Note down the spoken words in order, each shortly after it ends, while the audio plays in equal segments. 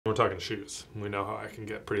We're talking shoes. We know how I can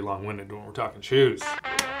get pretty long-winded when we're talking shoes.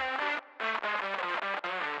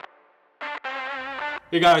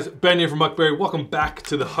 Hey guys, Ben here from Huckberry. Welcome back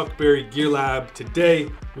to the Huckberry Gear Lab.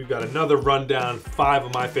 Today, we've got another rundown, 5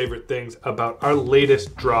 of my favorite things about our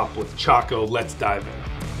latest drop with Chaco. Let's dive in.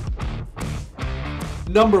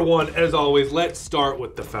 Number 1, as always, let's start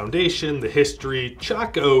with the foundation, the history.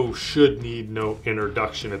 Chaco should need no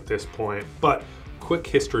introduction at this point, but quick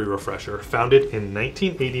history refresher. Founded in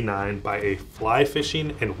 1989 by a fly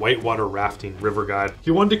fishing and whitewater rafting river guide.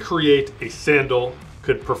 He wanted to create a sandal,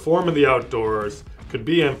 could perform in the outdoors, could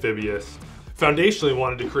be amphibious. Foundationally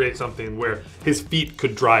wanted to create something where his feet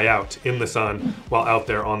could dry out in the sun while out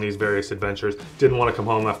there on these various adventures. Didn't want to come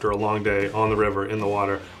home after a long day on the river, in the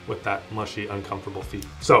water, with that mushy, uncomfortable feet.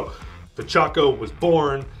 So the Chaco was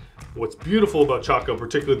born. What's beautiful about Chaco,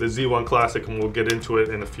 particularly the Z1 Classic, and we'll get into it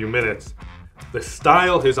in a few minutes, the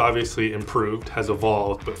style has obviously improved, has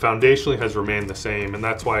evolved, but foundationally has remained the same, and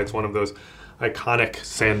that's why it's one of those iconic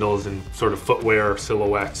sandals and sort of footwear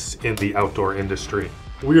silhouettes in the outdoor industry.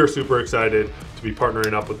 We are super excited to be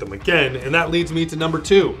partnering up with them again, and that leads me to number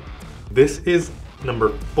 2. This is number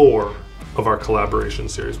 4 of our collaboration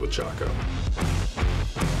series with Chaco.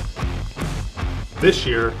 This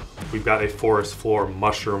year, we've got a forest floor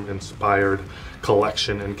mushroom inspired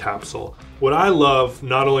collection and capsule. What I love,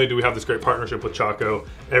 not only do we have this great partnership with Chaco,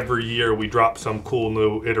 every year we drop some cool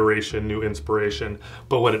new iteration, new inspiration,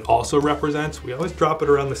 but what it also represents, we always drop it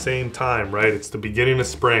around the same time, right? It's the beginning of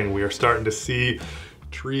spring. We are starting to see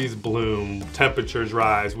trees bloom, temperatures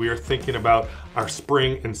rise. We are thinking about our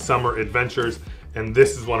spring and summer adventures, and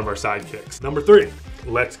this is one of our sidekicks. Number 3,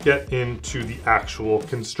 let's get into the actual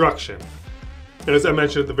construction. And as I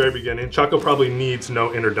mentioned at the very beginning, Chaco probably needs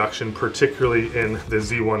no introduction, particularly in the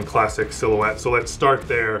Z1 Classic silhouette. So let's start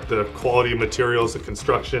there. The quality of materials, the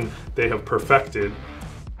construction, they have perfected.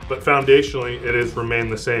 But foundationally, it has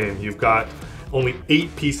remained the same. You've got only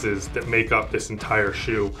 8 pieces that make up this entire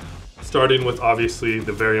shoe. Starting with obviously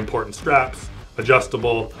the very important straps,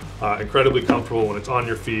 adjustable, incredibly comfortable when it's on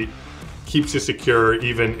your feet, keeps you secure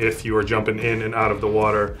even if you are jumping in and out of the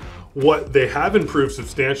water. What they have improved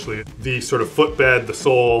substantially, the sort of footbed, the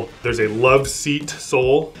sole, there's a love seat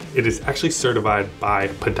sole. It is actually certified by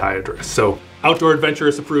podiatrists. So outdoor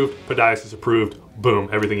adventurist approved, podiatrist approved, boom,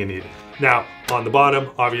 everything you need. Now, on the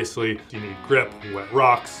bottom, obviously, you need grip, wet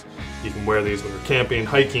rocks. You can wear these when you're camping,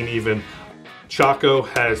 hiking even. Chaco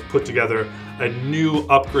has put together a new,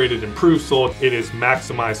 upgraded, improved sole. It is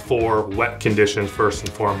maximized for wet conditions first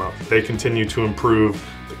and foremost. They continue to improve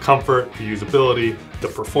the comfort, the usability, the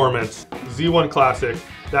performance. Z1 Classic,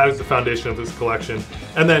 that is the foundation of this collection.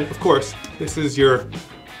 And then, of course, this is your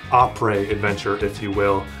après adventure, if you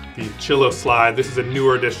will. The Chillo Slide. This is a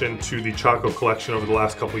newer addition to the Chaco collection over the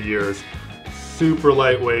last couple years. Super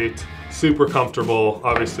lightweight, super comfortable.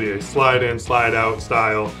 Obviously a slide in, slide out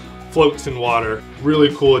style. Floats in water.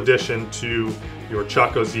 Really cool addition to your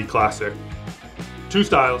Chaco Z Classic. 2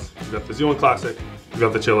 styles. You've got the Z1 Classic, you've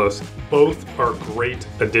got the Chillos. Both are great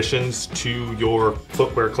additions to your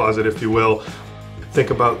footwear closet, if you will.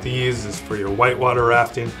 Think about these as for your whitewater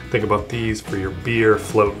rafting. Think about these for your beer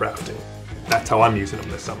float rafting. That's how I'm using them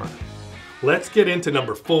this summer. Let's get into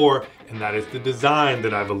number 4, and that is the design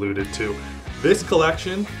that I've alluded to. This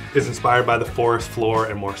collection is inspired by the forest floor,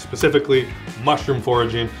 and more specifically, mushroom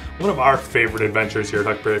foraging. One of our favorite adventures here at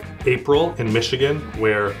Huckberry. April in Michigan,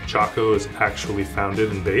 where Chaco is actually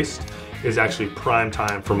founded and based, is actually prime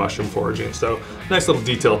time for mushroom foraging. So nice little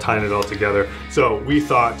detail tying it all together. So we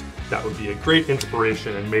thought that would be a great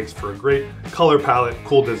inspiration and makes for a great color palette,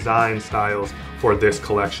 cool design styles for this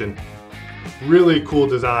collection. Really cool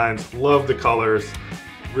designs, love the colors.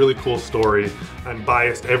 Really cool story. I'm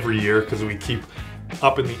biased every year because we keep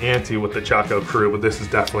up in the ante with the Chaco crew, but this is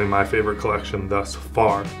definitely my favorite collection thus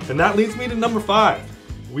far. And that leads me to number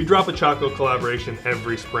 5. We drop a Chaco collaboration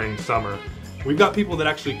every spring, summer. We've got people that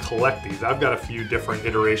actually collect these. I've got a few different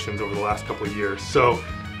iterations over the last couple of years. So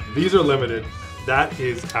these are limited. That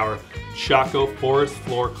is our Chaco Forest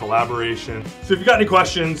Floor collaboration. So if you've got any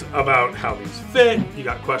questions about how these fit, you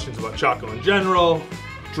got questions about Chaco in general,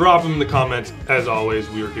 drop them in the comments. As always,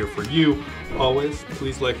 we are here for you. Always,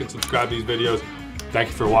 please like and subscribe to these videos. Thank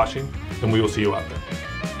you for watching, and we will see you out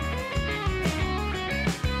there.